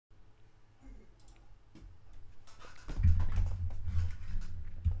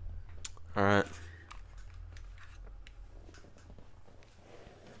Alright.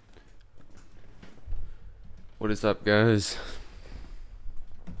 What is up, guys?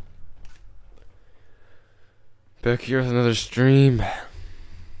 Back here with another stream.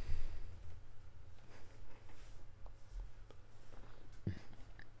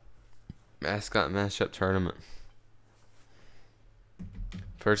 Mascot Mashup tournament.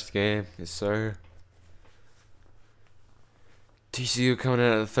 First game, yes sir. TCU coming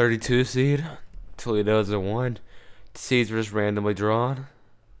in at the 32 seed. Toledo is a 1. Seeds were just randomly drawn.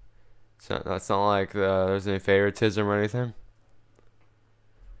 So it's not like there's any favoritism or anything.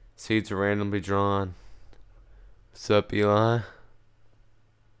 Seeds are randomly drawn. What's up, Eli?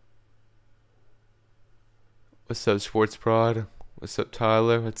 What's up, Sports Prod? What's up,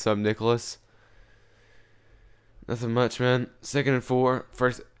 Tyler? What's up, Nicholas? Nothing much, man. 2nd and 4.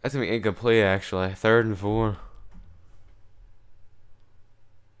 First, that's gonna be incomplete, actually. 3rd and 4.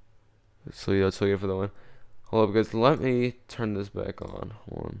 Let's go for the win. Hold up, guys. Let me turn this back on.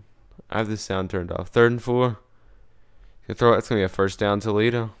 Hold on. I have this sound turned off. 3rd and 4. That's gonna be a first down,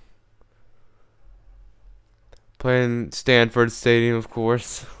 Toledo. Playing Stanford Stadium, of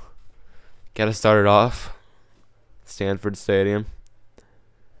course. Gotta start it off. Stanford Stadium.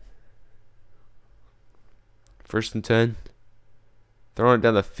 1st and 10. Throwing it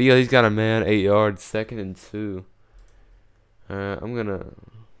down the field. He's got a man. 8 yards. 2nd and 2. I'm gonna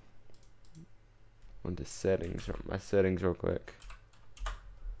go into settings. My settings real quick.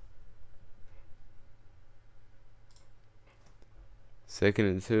 Second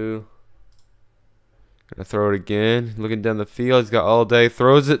and 2. Gonna throw it again. Looking down the field. He's got all day.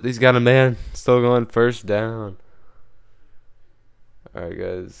 Throws it. He's got a man. Still going 1st down. Alright,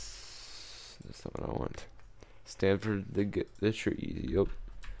 guys. That's not what I want. Stanford, the tree. Yep.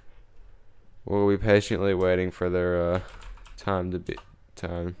 We'll be patiently waiting for their time.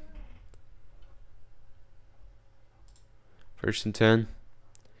 1st and 10.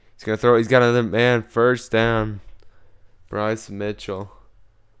 He's gonna throw. He's got another man. 1st down. Bryce Mitchell.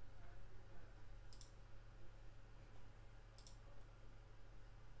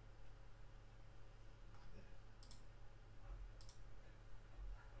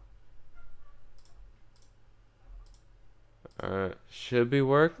 Alright, should be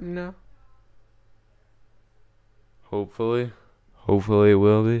working now. Hopefully it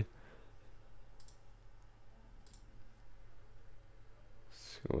will be.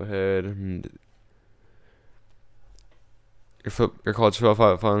 Let's go ahead and your college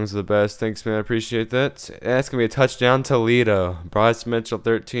football funds are the best. Thanks, man. I appreciate that. That's gonna be a touchdown, Toledo. Bryce Mitchell,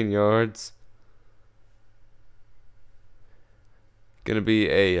 13 yards. Gonna be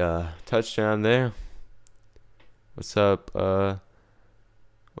a touchdown there. What's up,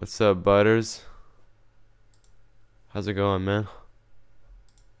 Butters? How's it going, man?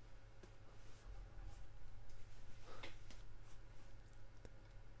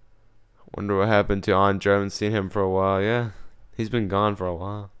 Wonder what happened to Andre. I haven't seen him for a while. Yeah, he's been gone for a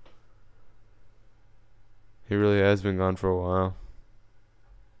while. He really has been gone for a while.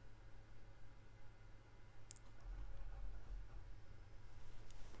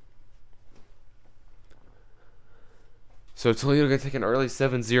 So Toledo gonna take an early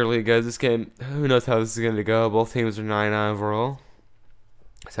 7-0 lead, guys. This game, who knows how this is gonna go? Both teams are 9-9 overall.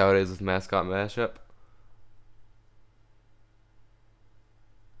 That's how it is with Mascot Mashup.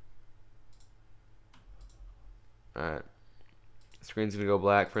 Alright. Screen's gonna go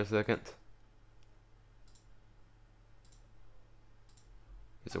black for a second.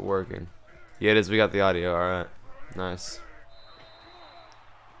 Is it working? Yeah, it is. We got the audio. Alright. Nice.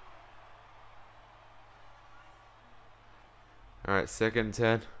 Alright, 2nd and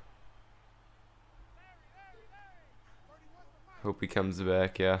 10. Hope he comes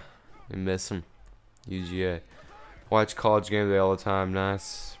back, yeah. We miss him. UGA. Watch college game day all the time,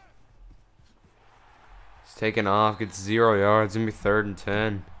 nice. He's taking off, gets 0 yards, gonna be 3rd and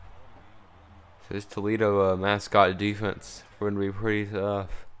 10. So this Toledo Mascot defense going to be pretty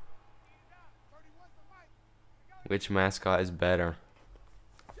tough. Which mascot is better?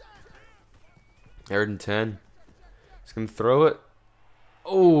 3rd and 10. He's going to throw it.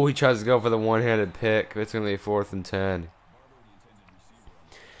 Oh, he tries to go for the one-handed pick. It's going to be 4th and 10.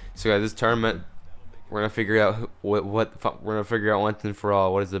 So guys, this tournament, we're going to figure out we're going to figure out once and for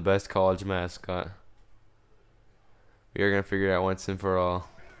all what is the best college mascot. We are going to figure it out once and for all.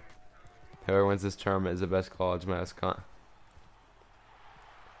 Whoever wins this tournament is the best college mascot.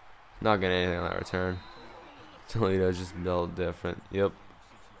 Not getting anything on that return. Toledo's just built different. Yep.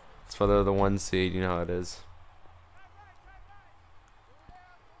 It's for the 1 seed, you know how it is.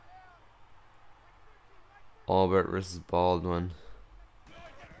 Albert versus Baldwin.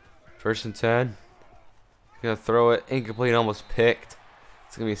 First and 10. He's gonna throw it incomplete, almost picked.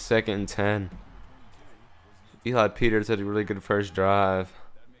 It's gonna be 2nd and 10. Eli Peters had a really good first drive,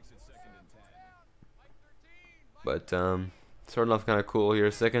 but starting off kind of cool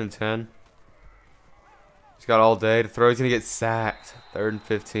here. 2nd and 10. He's got all day to throw. He's gonna get sacked. 3rd and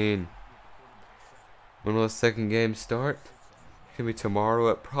 15. When will the second game start? It's gonna be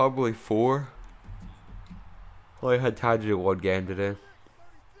tomorrow at probably 4. Well, I had time to do one game today.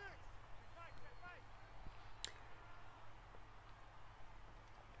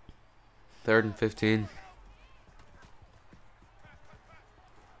 Third and 15.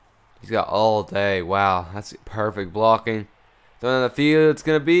 He's got all day. Wow, that's perfect blocking. Down on the field, it's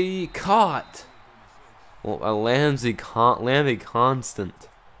gonna be caught. Well, a Lamsey constant.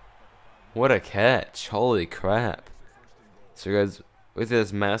 What a catch! Holy crap! So guys, with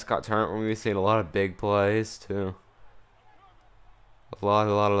this mascot tournament, we're gonna be seeing a lot of big plays too. A lot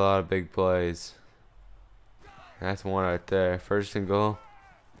of big plays. That's one right there. 1st and goal.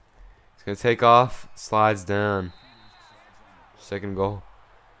 He's gonna take off, slides down. 2nd goal.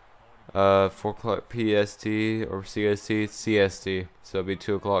 4 o'clock PST or CST, CST. So it'll be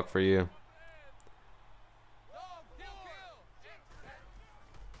 2 o'clock for you.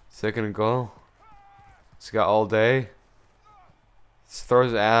 2nd and goal. He's got all day. Just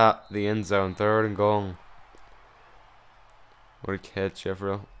throws it out the end zone. 3rd and goal. What a catch,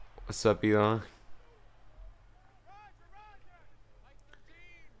 Jeffro. What's up, Elon?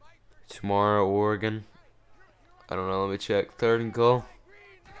 Tomorrow, Oregon. I don't know. Let me check. 3rd and goal.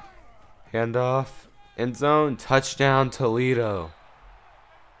 Handoff. End zone. Touchdown, Toledo.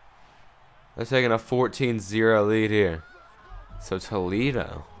 They're taking a 14-0 lead here. So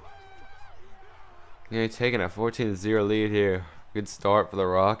Toledo. Yeah, taking a 14-0 lead here. Good start for the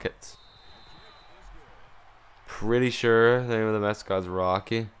Rockets. Pretty sure the name of the mascot's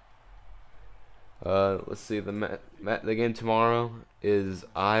Rocky. Let's see. The game tomorrow is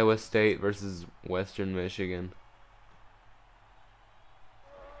Iowa State versus Western Michigan.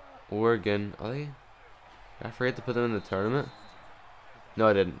 Oregon. Are they? Did I forget to put them in the tournament? No,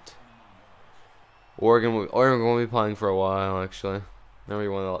 I didn't. Oregon will be playing for a while actually.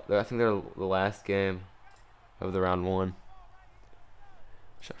 I think they're the last game of the round 1.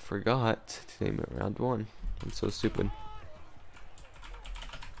 Which I forgot to name it round 1. I'm so stupid.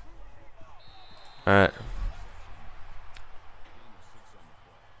 Alright.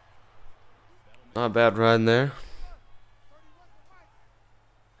 Not a bad run there.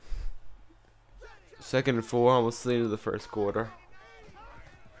 2nd and 4, almost the end of the 1st quarter.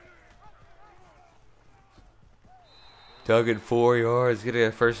 Dug it 4 yards, getting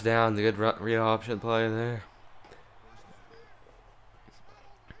a 1st down. The good read option play there.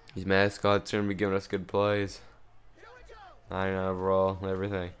 These mascots are going to be giving us good plays. 99 overall,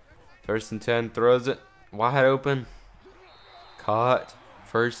 everything. 1st and 10, throws it wide open. Caught.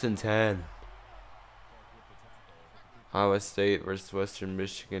 1st and 10. Iowa State versus Western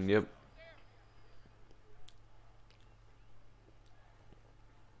Michigan. Yep.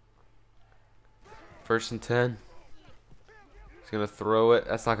 First and 10. He's gonna throw it.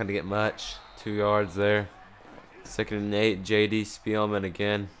 That's not gonna get much. 2 yards there. 2nd and 8. JD Spielman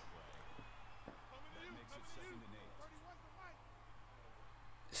again.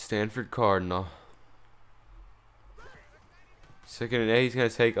 Stanford Cardinal. 2nd and 8. He's gonna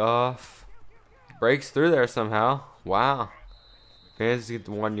take off. Breaks through there somehow. Wow. Kansas get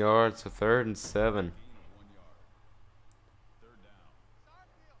the 1 yard. So 3rd and 7.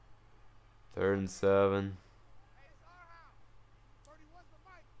 3rd and 7.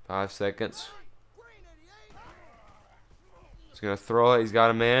 5 seconds. He's gonna throw it. He's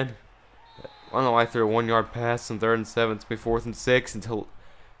got a man. I don't know why I threw a 1 yard pass on 3rd and 7. It's gonna be 4th and 6 until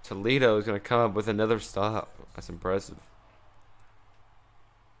Toledo is gonna come up with another stop. That's impressive.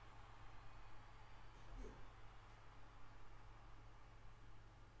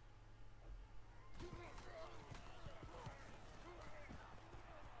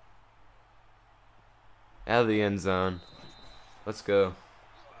 Out of the end zone. Let's go.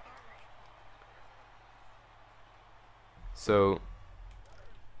 So,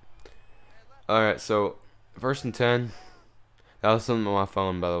 alright, so 1st and 10. That was something on my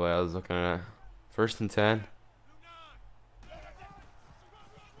phone, by the way, I was looking at. 1st and 10.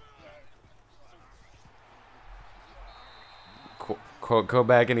 Go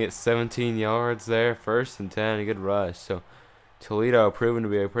back and get 17 yards there. 1st and 10, a good rush. So, Toledo proven to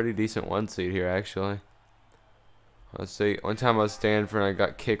be a pretty decent 1 seed here, actually. Let's see. One time I was Stanford and I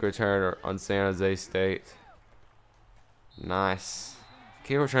got kick return on San Jose State. Nice.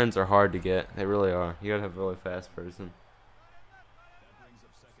 Kick returns are hard to get. They really are. You gotta have a really fast person.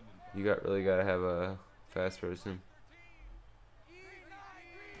 You really gotta have a fast person.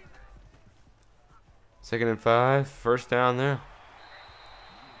 2nd and 5, first down there.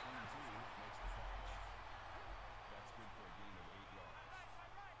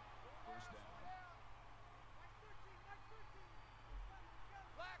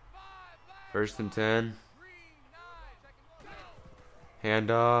 First and 10.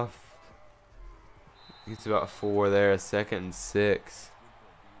 Handoff. It's about 4 there. 2nd and 6.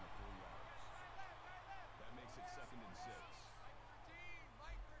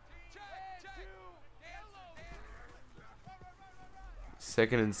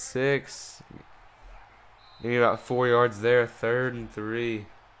 Second and 6. Maybe about 4 yards there. 3rd and 3.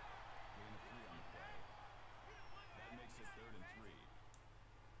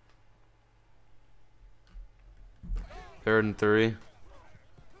 Third and 3.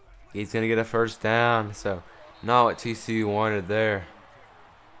 He's going to get a first down. So, not what TCU wanted there.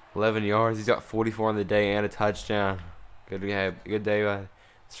 11 yards. He's got 44 on the day and a touchdown. Good day by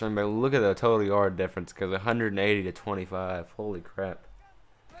String. But look at the total yard difference. Because 180 to 25. Holy crap.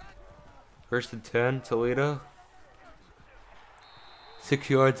 First and 10, Toledo. 6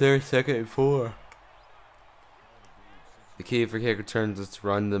 yards there. 2nd and 4. The key for kick returns is to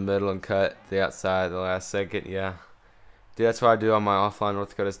run the middle and cut the outside the last second. Yeah. Dude, that's what I do on my offline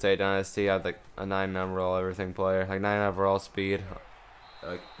North Dakota State Dynasty. I have like a 9 overall everything player. Like 9 overall speed.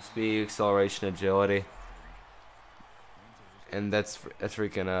 Like speed, acceleration, agility. And that's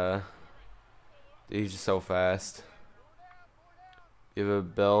freaking, he's just so fast. You have a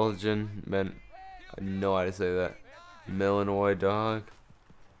Belgian, I know how to say that. Illinois dog.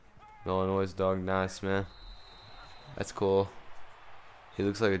 Illinois dog, nice, man. That's cool. He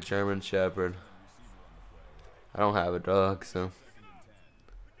looks like a German Shepherd. I don't have a dog, so.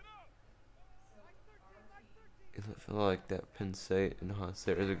 I feel like that Penn State and Ohio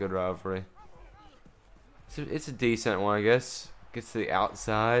State is a good rivalry. It's a decent one, I guess. Gets to the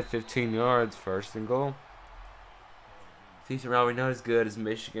outside, 15 yards, 1st and goal. Decent rivalry, not as good as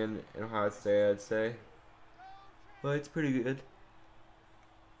Michigan and Ohio State, I'd say. But it's pretty good.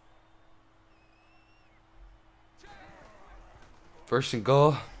 First and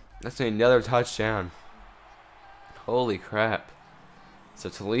goal. That's another touchdown. Holy crap. So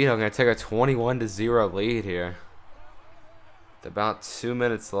Toledo going to take a 21-0 lead here. With about 2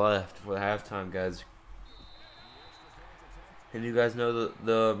 minutes left for the halftime, guys. And you guys know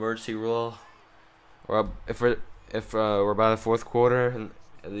the emergency rule? Or if we're by the 4th quarter and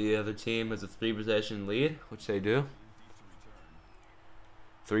the other team has a 3-possession lead, which they do.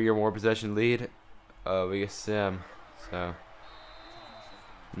 3 or more possession lead, we get sim. So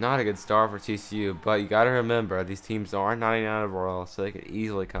not a good start for TCU, but you gotta remember these teams are 99 overall, so they could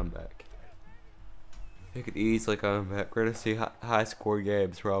easily come back. We're gonna see high score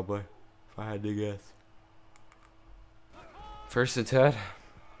games probably, if I had to guess. First and 10.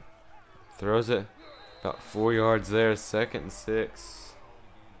 Throws it about 4 yards there. 2nd and 6.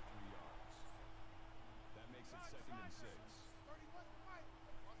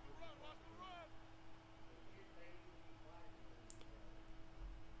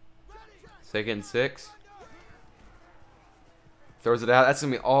 Second and 6. Throws it out. That's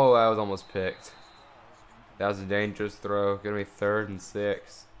gonna be. Oh, that was almost picked. That was a dangerous throw. Gonna be 3rd and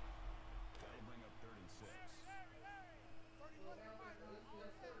 6.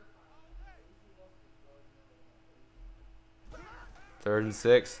 Third and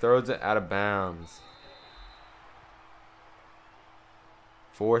 6. Throws it out of bounds.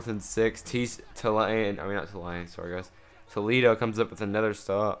 4th and 6. Toledo comes up with another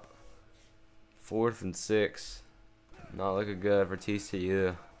stop. 4th and 6. Not looking good for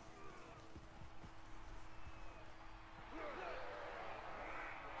TCU.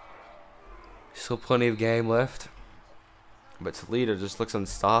 Still plenty of game left. But Toledo just looks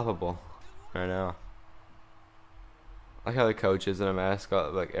unstoppable right now. I like how the coaches and a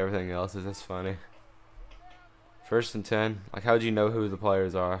mascot, like everything else, is just funny. 1st and 10. Like, how would you know who the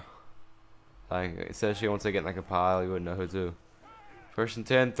players are? Like, essentially, once they get in like a pile, you wouldn't know who's who. 1st and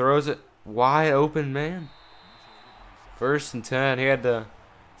 10. Throws it wide open, man. 1st and 10. He had to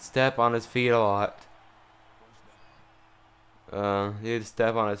step on his feet a lot. He had to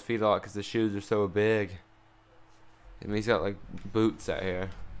step on his feet a lot because the shoes are so big. I mean, he's got like boots out here.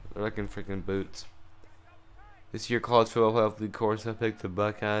 They're looking freaking boots. This year, college football playoff league course, I picked the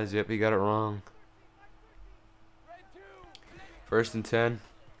Buckeyes. Yep, he got it wrong. 1st and 10.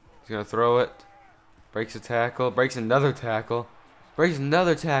 He's gonna throw it. Breaks a tackle. Breaks another tackle. Breaks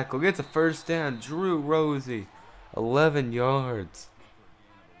another tackle. Gets a first down. Drew Rosie. 11 yards.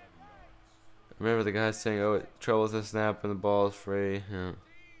 Remember the guy saying, "Oh, trouble with the snap and the ball is free." Yeah.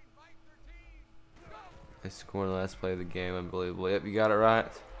 They scored the last play of the game, unbelievable. Yep, you got it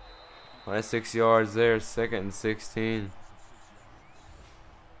right. Minus 6 yards there, 2nd and 16.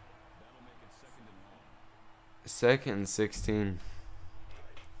 2nd and 16.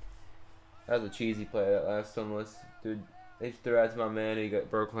 That was a cheesy play, that last one. Dude, they threw out to my man, he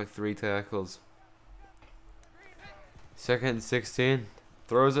broke like 3 tackles. 2nd and 16.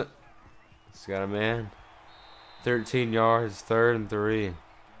 Throws it. He's got a man. 13 yards, 3rd and 3.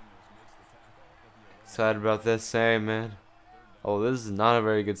 Excited about this, same man. Oh, this is not a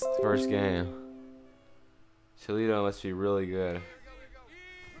very good first game. Toledo must be really good.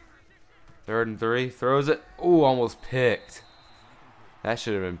 3rd and 3. Throws it. Ooh, almost picked. That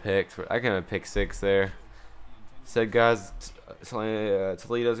should have been picked. I could have picked 6 there. Said, guys,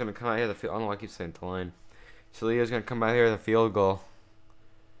 Toledo's going to come out here. I don't know why I keep saying Tulane. Toledo's going to come out here with a field goal.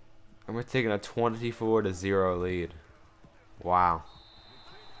 And we're taking a 24-0 lead. Wow.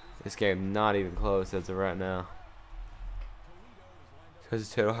 This game not even close as of right now. Because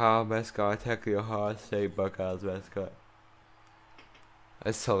it's Ohio Mascot, attack the Ohio State Buckeyes mascot.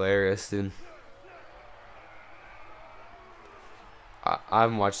 That's hilarious, dude. I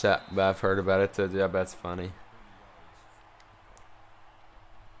haven't watched that, but I've heard about it, so yeah, that's funny.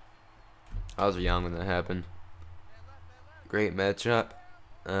 I was young when that happened. Great matchup.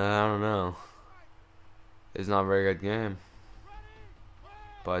 I don't know. It's not a very good game.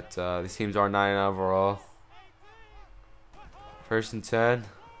 But these teams are 9 overall. 1st and 10.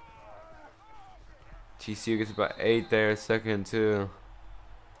 TCU gets about 8 there, 2nd and 2.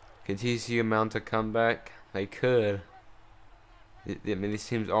 Can TCU mount a comeback? They could. I mean, these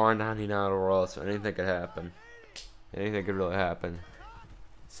teams are 99 overall, so anything could happen. Anything could really happen.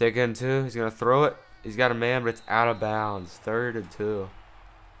 2nd and 2. He's going to throw it. He's got a man, but it's out of bounds. 3rd and 2.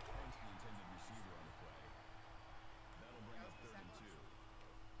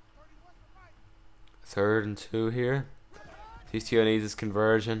 Third and 2 here. TCU needs this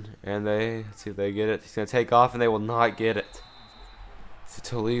conversion, and let's see if they get it. He's going to take off, and they will not get it. So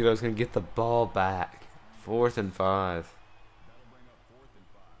Toledo's going to get the ball back. 4th and 5.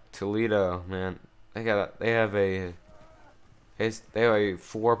 Toledo, man, they have a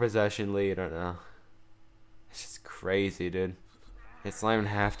 4-possession lead right now. It's just crazy, dude. It's not even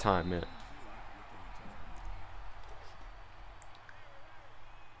halftime yet.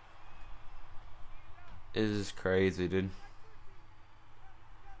 This is crazy, dude.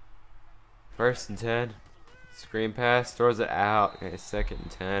 1st and 10. Screen pass, throws it out. Okay, 2nd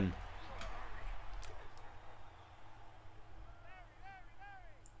and 10.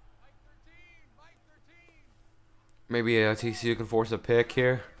 Maybe TCU can force a pick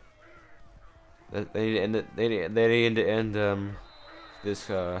here. They need to end this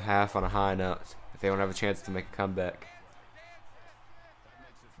half on a high note if they don't have a chance to make a comeback.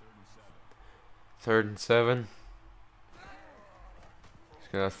 3rd and 7. He's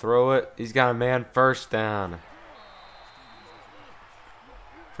gonna throw it. He's got a man. 1st down.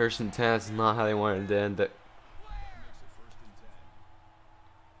 1st and 10. That's not how they wanted to end it.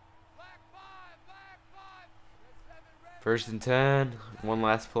 First and 10. One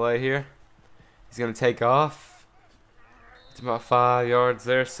last play here. He's gonna take off. It's about 5 yards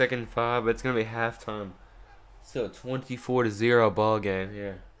there. 2nd and 5, but it's gonna be halftime. Still a 24-0 ball game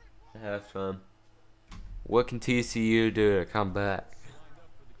here at halftime. What can TCU do to come back?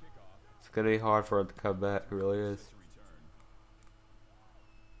 It's gonna be hard for them to come back. It really is.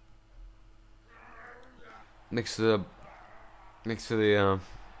 Next to the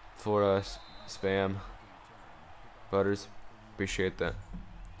Florida spam butters, appreciate that.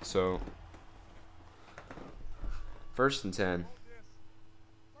 So 1st and 10.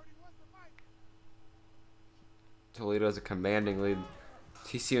 Toledo has a commanding lead.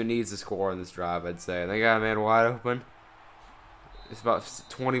 TCU needs to score on this drive, I'd say. They got a man wide open. It's about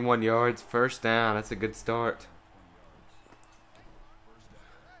 21 yards. 1st down. That's a good start.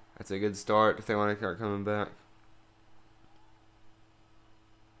 That's a good start if they want to start coming back.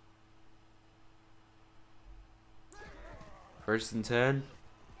 First and 10.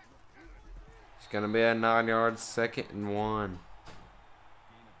 It's going to be at 9 yards. 2nd and 1.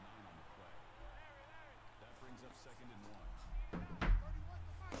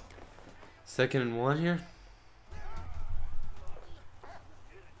 Second and 1 here.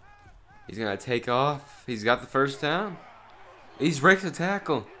 He's going to take off. He's got the 1st down. He's breaks the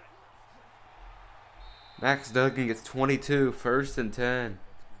tackle. Max Duggan gets 22. 1st and 10.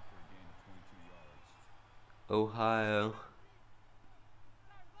 Ohio.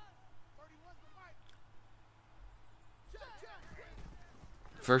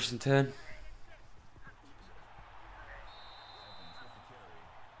 First and 10.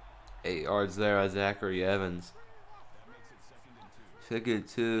 8 yards there by Zachary Evans. 2nd and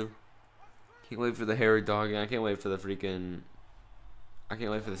 2. Can't wait for the Harry Dog game. I can't wait for the freaking. I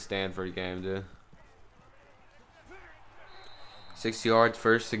can't wait for the Stanford game, dude. 6 yards,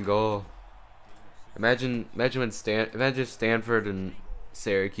 1st and goal. Imagine if Stanford and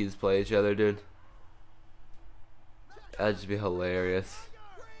Syracuse play each other, dude. That'd just be hilarious.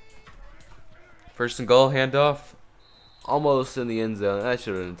 1st and goal, handoff. Almost in the end zone. That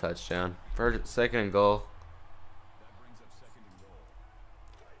should have been a touchdown. 2nd and goal.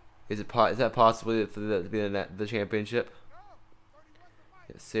 Is that possibly to be the championship?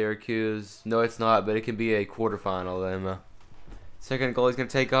 Syracuse. No, it's not, but it can be a quarterfinal then. 2nd goal, he's going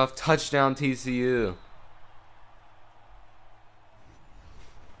to take off. Touchdown TCU.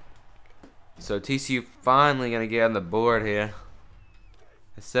 So TCU finally going to get on the board here.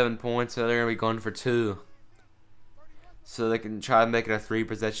 7 points, so they're going to be going for 2. So they can try to make it a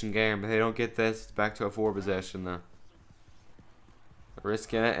 3-possession game. But they don't get this, it's back to a 4-possession though. They're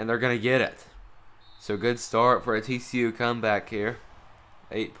risking it, and they're going to get it. So good start for a TCU comeback here.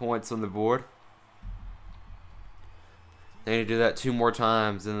 8 points on the board. They need to do that 2 more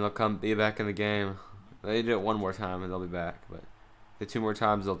times, and they'll be back in the game. They do it 1 more time, and they'll be back. But the 2 more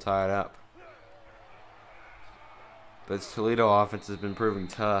times, they'll tie it up. But this Toledo offense has been proving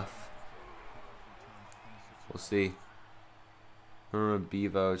tough. We'll see. I remember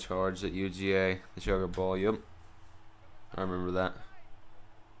Bevo charged at UGA, the Sugar Bowl. Yep, I remember that.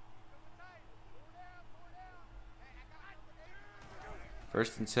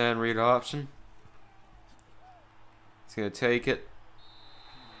 First and 10, read option. He's gonna take it.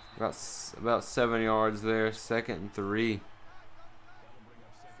 About 7 yards there. 2nd and 3.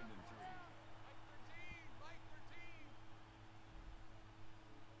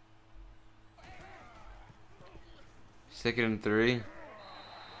 Second and 3.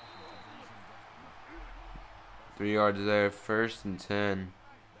 3 yards there. 1st and 10.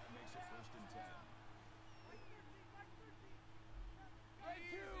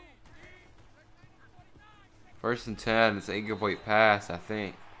 First and 10, it's an incomplete pass, I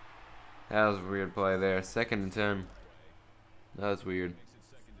think. That was a weird play there. 2nd and 10. That was weird.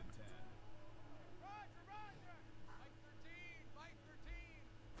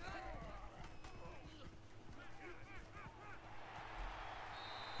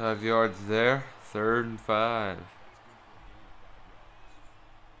 Five yards there. 3rd and 5.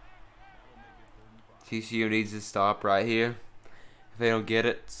 TCU needs to stop right here. If they don't get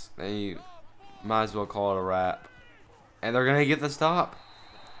it, then you might as well call it a wrap. And they're going to get the stop.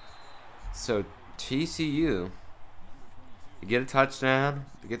 So TCU, they get a touchdown,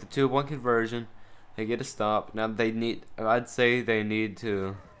 they get the 2-point conversion, they get a stop. Now I'd say they need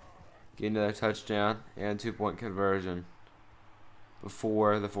to get another touchdown and 2-point conversion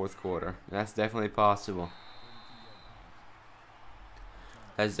before the 4th quarter. And that's definitely possible.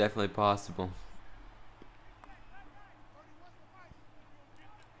 That's definitely possible.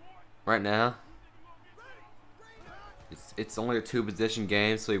 Right now, it's only a 2-possession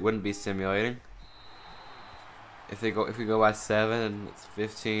game, so he wouldn't be simulating. If we go by 7, it's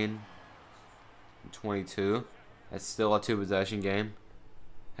 15, 22. That's still a 2-possession game.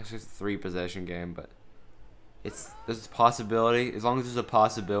 Actually, it's a 3-possession game, but there's a possibility. As long as there's a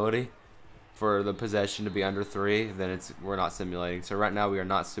possibility for the possession to be under 3, then we're not simulating. So right now we are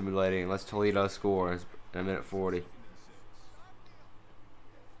not simulating unless Toledo scores in 1:40.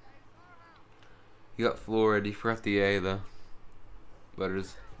 You got Florida. You forgot the A though. But it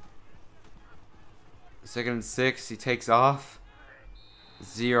is 2nd and 6. He takes off.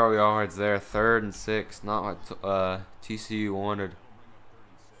 0 yards there. 3rd and 6. Not what TCU wanted.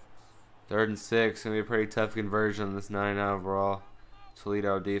 3rd and 6. Gonna be a pretty tough conversion on this 99 overall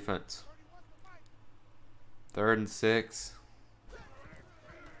Toledo defense. 3rd and 6.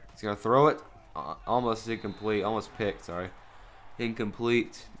 He's gonna throw it. Almost incomplete. Almost picked. Sorry.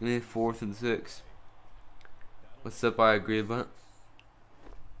 Incomplete. 4th and 6. What's up? I agree, but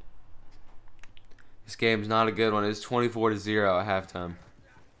this game's not a good one. It's 24-0 at halftime.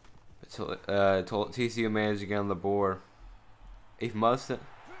 TCU managed to get on the board. He muffed it.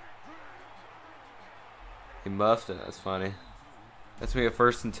 He muffed it. That's funny. That's me a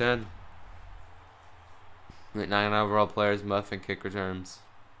 1st and 10. 9 overall players muffing kick returns.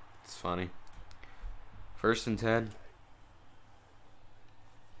 It's funny. 1st and 10.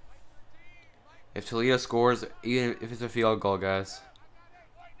 If Toledo scores, even if it's a field goal, guys,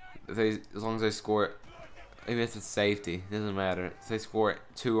 as long as they score it, even if it's safety, it doesn't matter. If they score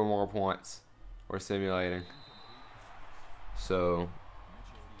 2 or more points, we're simulating. So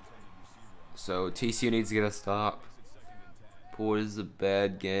TCU needs to get a stop. Boy, this is a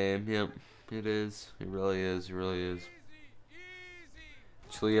bad game. Yep, it is. It really is. It really is.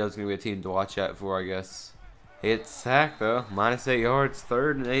 Toledo's going to be a team to watch out for, I guess. It's sacked, though. -8 yards.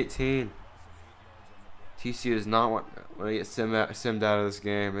 3rd and 18. TCU does not want to get simmed out of this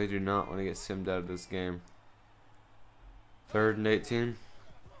game. They do not want to get simmed out of this game. 3rd and 18.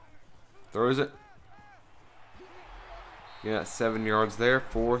 Throws it. Yeah, 7 yards there.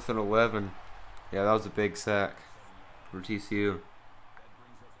 4th and 11. Yeah, that was a big sack for TCU.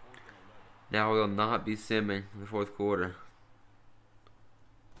 Now we'll not be simming in the 4th quarter.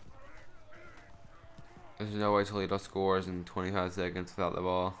 There's no way Toledo scores in 25 seconds without the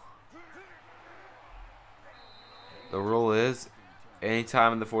ball. The rule is,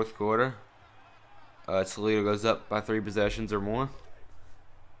 anytime in the 4th quarter, Toledo goes up by 3 possessions or more,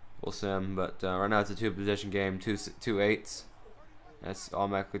 we'll sim. But right now it's a 2-possession game, 2-8s. That's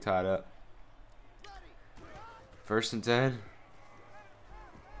automatically tied up. 1st and 10.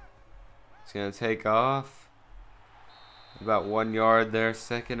 It's gonna take off. About 1 yard there.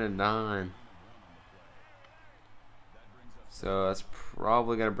 2nd and 9. So that's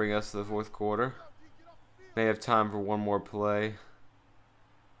probably gonna bring us to the 4th quarter. May have time for one more play.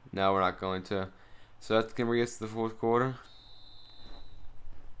 No, we're not going to. So that's gonna bring us to the 4th quarter.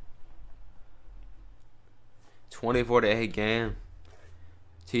 24-8 game.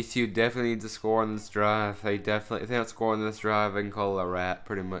 TCU definitely needs to score on this drive. If they don't score on this drive, they can call it a wrap,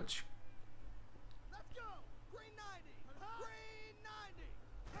 pretty much.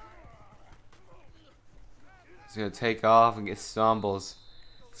 He's gonna take off and get stumbles.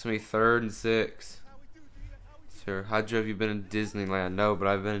 It's gonna be 3rd and 6. Sir, how have you been in Disneyland? No, but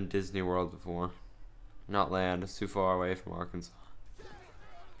I've been in Disney World before. Not land. It's too far away from Arkansas.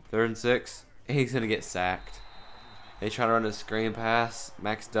 3rd and 6. He's gonna get sacked. They try to run a screen pass.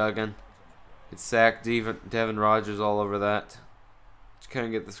 Max Duggan. It's sacked. Devin Rogers all over that. Just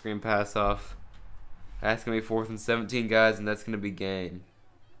couldn't get the screen pass off. That's going to be 4th and 17, guys, and that's going to be game.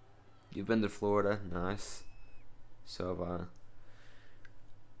 You've been to Florida. Nice. So have I.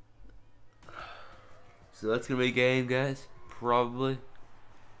 So that's going to be game, guys. Probably.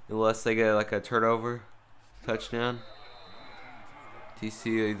 Unless they get like a turnover touchdown.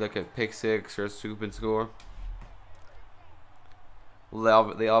 TCU like a pick 6 or a scoop and score.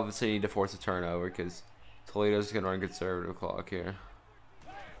 Well, they obviously need to force a turnover because Toledo's going to run conservative clock here.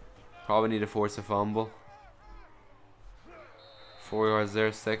 Probably need to force a fumble. 4 yards there,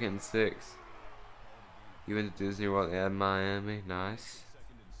 2nd and 6. You went to Disney World and Miami. Nice.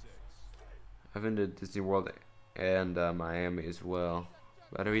 I've been to Disney World and Miami as well.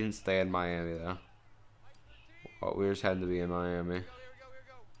 But we didn't stay in Miami though. Well, we just had to be in Miami.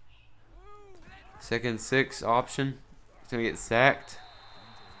 2nd and 6 option. He's going to get sacked.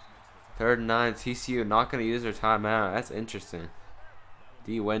 3rd and 9. TCU not going to use their timeout. That's interesting.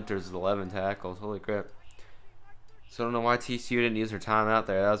 D. Winters with 11 tackles. Holy crap. So I don't know why TCU didn't use their timeout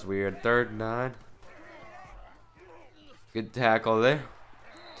there. That was weird. 3rd and 9. Good tackle there.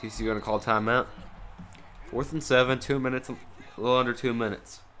 TCU going to call timeout. 4th and 7. 2 minutes. A little under 2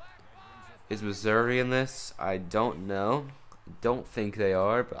 minutes. Is Missouri in this? I don't know. I don't think they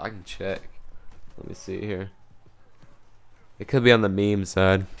are, but I can check. Let me see here. It could be on the meme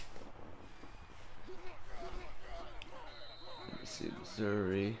side. Let me see,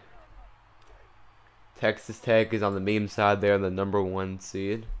 Missouri. Texas Tech is on the meme side there, the #1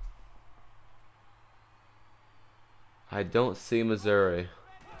 seed. I don't see Missouri,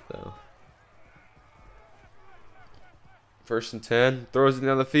 though. 1st and 10. Throws it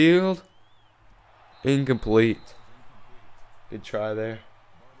down the field. Incomplete. Good try there.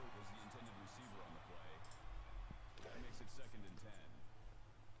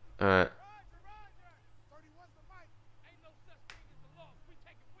 Alright.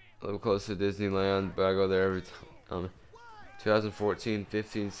 A little close to Disneyland, but I go there every time. 2014,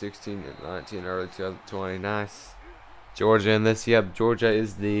 15, 16, and 19, early 2020. Nice. Georgia in this. Yep, Georgia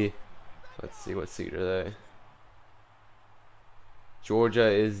is the... Let's see, what seed are they? Georgia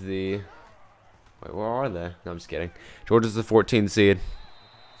is the... Wait, where are they? No, I'm just kidding. Georgia's the 14 seed.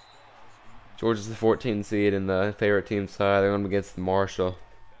 Georgia's the 14 seed in the favorite team side. They're going against Marshall.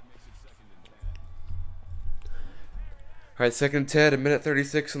 Alright, 2nd and 10,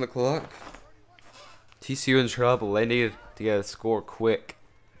 1:36 on the clock. TCU in trouble. They need to get a score quick.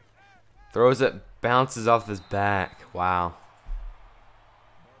 Throws it, bounces off his back. Wow.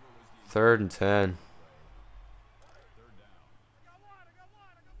 3rd and 10.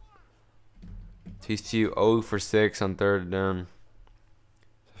 TCU 0 for 6 on 3rd down.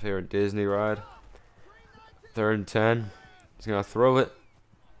 Favorite Disney ride. 3rd and 10. He's going to throw it.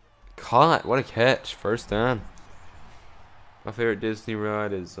 Caught. What a catch. 1st down. My favorite Disney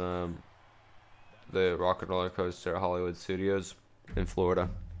ride is the Rocket Roller Coaster at Hollywood Studios in Florida.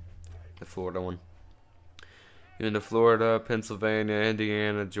 The Florida one. Even to Florida, Pennsylvania,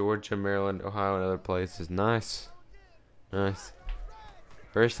 Indiana, Georgia, Maryland, Ohio, and other places. Nice. Nice.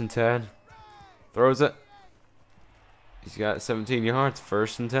 1st and 10. Throws it. He's got 17 yards.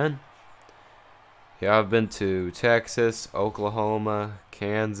 1st and 10. Yeah, I've been to Texas, Oklahoma,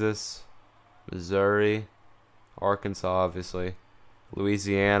 Kansas, Missouri, Arkansas, obviously,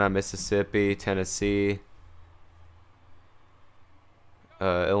 Louisiana, Mississippi, Tennessee,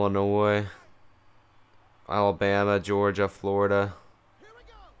 Illinois, Alabama, Georgia, Florida,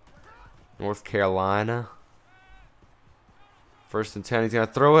 North Carolina. 1st and 10. He's gonna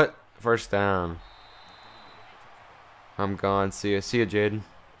throw it. 1st down. I'm gone. See ya, Jaden.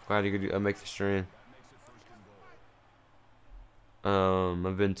 Glad you could make the stream.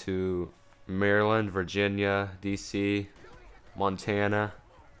 I've been to Maryland, Virginia, DC, Montana,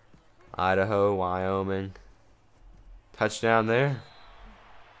 Idaho, Wyoming. Touchdown there.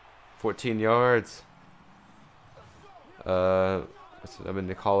 14 yards. I've been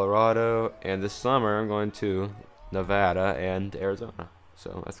to Colorado, and this summer I'm going to Nevada and Arizona.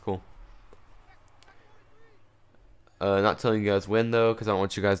 So that's cool. Not telling you guys when though, because I don't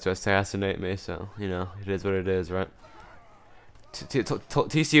want you guys to assassinate me. So you know, it is what it is, right?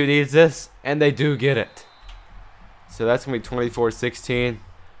 TCU needs this, and they do get it. So that's gonna be 24-16.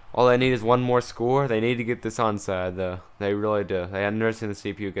 All they need is one more score. They need to get this onside though. They really do. They had never seen the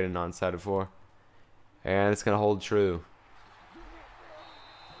CPU get an onside before, and it's gonna hold true.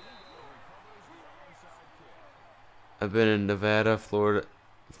 I've been in Nevada, Florida,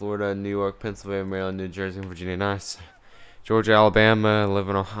 New York, Pennsylvania, Maryland, New Jersey, and Virginia. Nice. Georgia, Alabama, live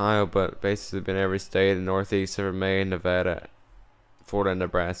in Ohio, but basically been every state in the Northeast except for Maine, Nevada, Florida, and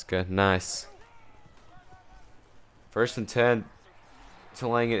Nebraska. Nice. 1st and 10.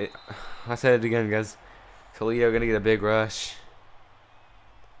 Toledo. I said it again, guys. Toledo gonna get a big rush.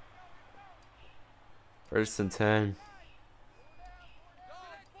 1st and 10.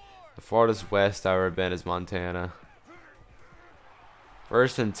 The farthest west I've ever been is Montana.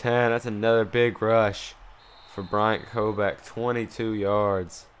 1st and 10. That's another big rush for Bryant Kobeck. 22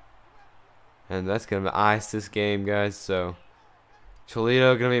 yards. And that's going to ice this game, guys. So,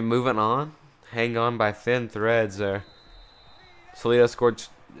 Toledo going to be moving on. Hang on by thin threads there. Toledo scored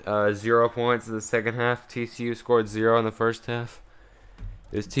 0 points in the second half. TCU scored 0 in the first half.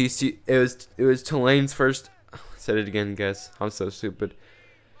 It was TCU. It was Tulane's first. I said it again, guys. I'm so stupid.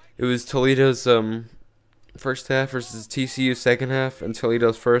 It was Toledo's first half versus TCU's second half, and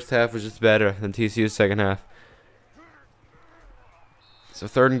Toledo's first half was just better than TCU's second half. So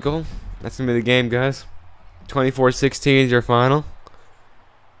 3rd and goal. That's going to be the game, guys. 24-16 is your final.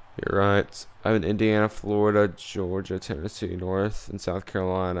 You're right. I'm in Indiana, Florida, Georgia, Tennessee, North and South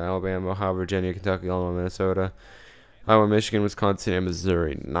Carolina, Alabama, Ohio, Virginia, Kentucky, Illinois, Minnesota, Iowa, Michigan, Wisconsin, and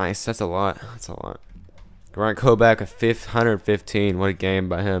Missouri. Nice. That's a lot. That's a lot. Bryant Kobeck, 115. What a game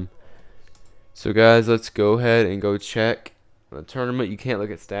by him. So, guys, let's go ahead and go check the tournament. You can't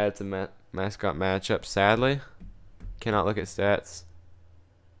look at stats and mascot matchup, sadly. Cannot look at stats.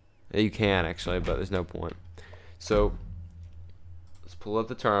 You can, actually, but there's no point. So, let's pull up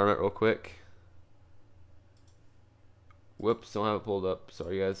the tournament real quick. Whoops, don't have it pulled up.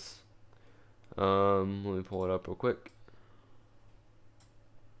 Sorry, guys. Let me pull it up real quick.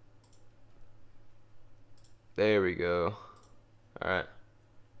 There we go. Alright.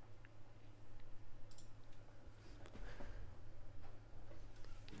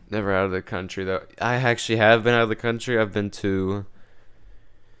 Never out of the country, though. I actually have been out of the country. I've been to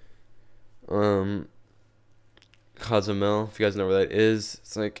Cozumel, if you guys know where that is.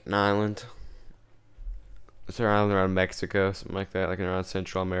 It's like an island. It's an island around Mexico, something like that, like around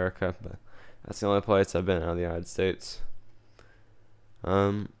Central America. But that's the only place I've been out of the United States.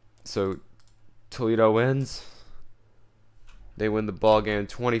 So Toledo wins. They win the ball game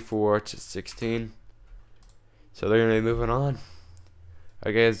 24-16. So they're gonna be moving on.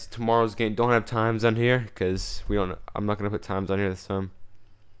 I guess tomorrow's game don't have times on here because I'm not gonna put times on here this time.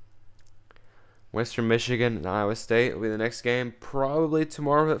 Western Michigan and Iowa State will be the next game, probably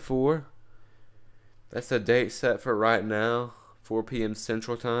tomorrow at 4. That's the date set for right now, 4 p.m.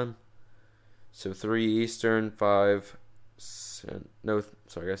 Central Time. So 3 Eastern, 5. No,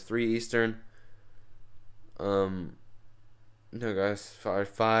 sorry guys, 3 Eastern. No guys,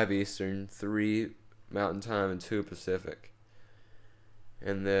 5 Eastern, 3 Mountain Time, and 2 Pacific.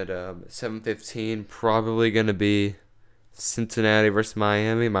 And then 7:15 probably gonna be Cincinnati versus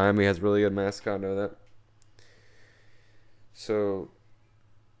Miami. Miami has really good mascot, I know that. So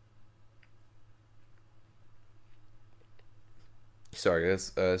Sorry,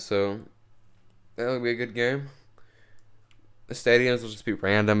 guys. So that'll be a good game. The stadiums will just be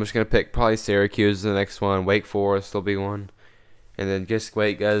random. I'm just gonna pick probably Syracuse the next one. Wake Forest will be one, and then just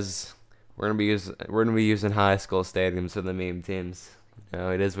wait, guys. We're gonna be using high school stadiums for the meme teams.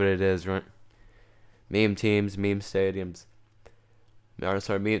 It is what it is, right? Meme teams, meme stadiums. No,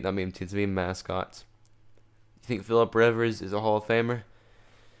 sorry, not meme teams, meme mascots. You think Phillip Rivers is a Hall of Famer?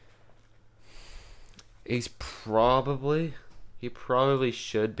 He probably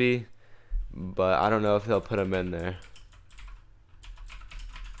should be, but I don't know if they'll put him in there.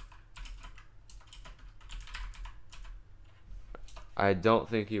 I don't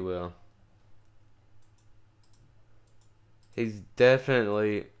think he will. He's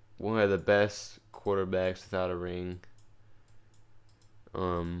definitely one of the best quarterbacks without a ring.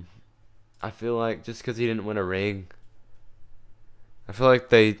 I feel like just because he didn't win a ring, I feel like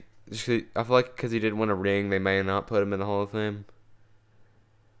because he didn't win a ring, they may not put him in the Hall of Fame.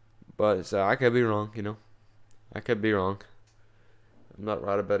 But so I could be wrong, I could be wrong. I'm not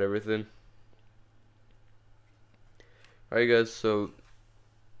right about everything. Alright, guys. So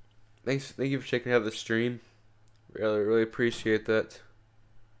thank you for checking out the stream. Really appreciate that.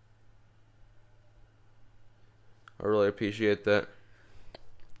 I really appreciate that.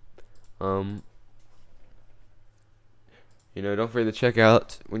 Don't forget to check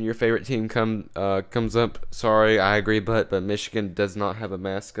out when your favorite team comes up. Sorry, I agree, but Michigan does not have a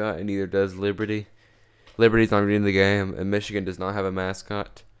mascot, and neither does Liberty. Liberty's not even in the game, and Michigan does not have a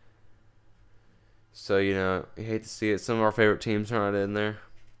mascot. So you hate to see it. Some of our favorite teams are not in there.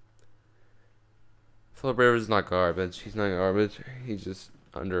 Phillip Rivers is not garbage. He's not garbage. He's just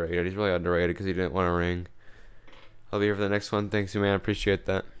underrated. He's really underrated because he didn't win a ring. I'll be here for the next one. Thanks, man. I appreciate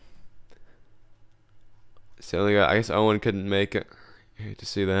that. So I guess Owen couldn't make it. I hate to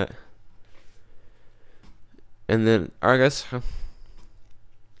see that. And then I guess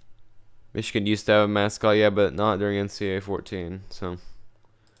Michigan used to have a mascot, yeah, but not during NCAA 14. So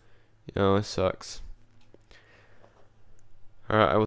it sucks. All right.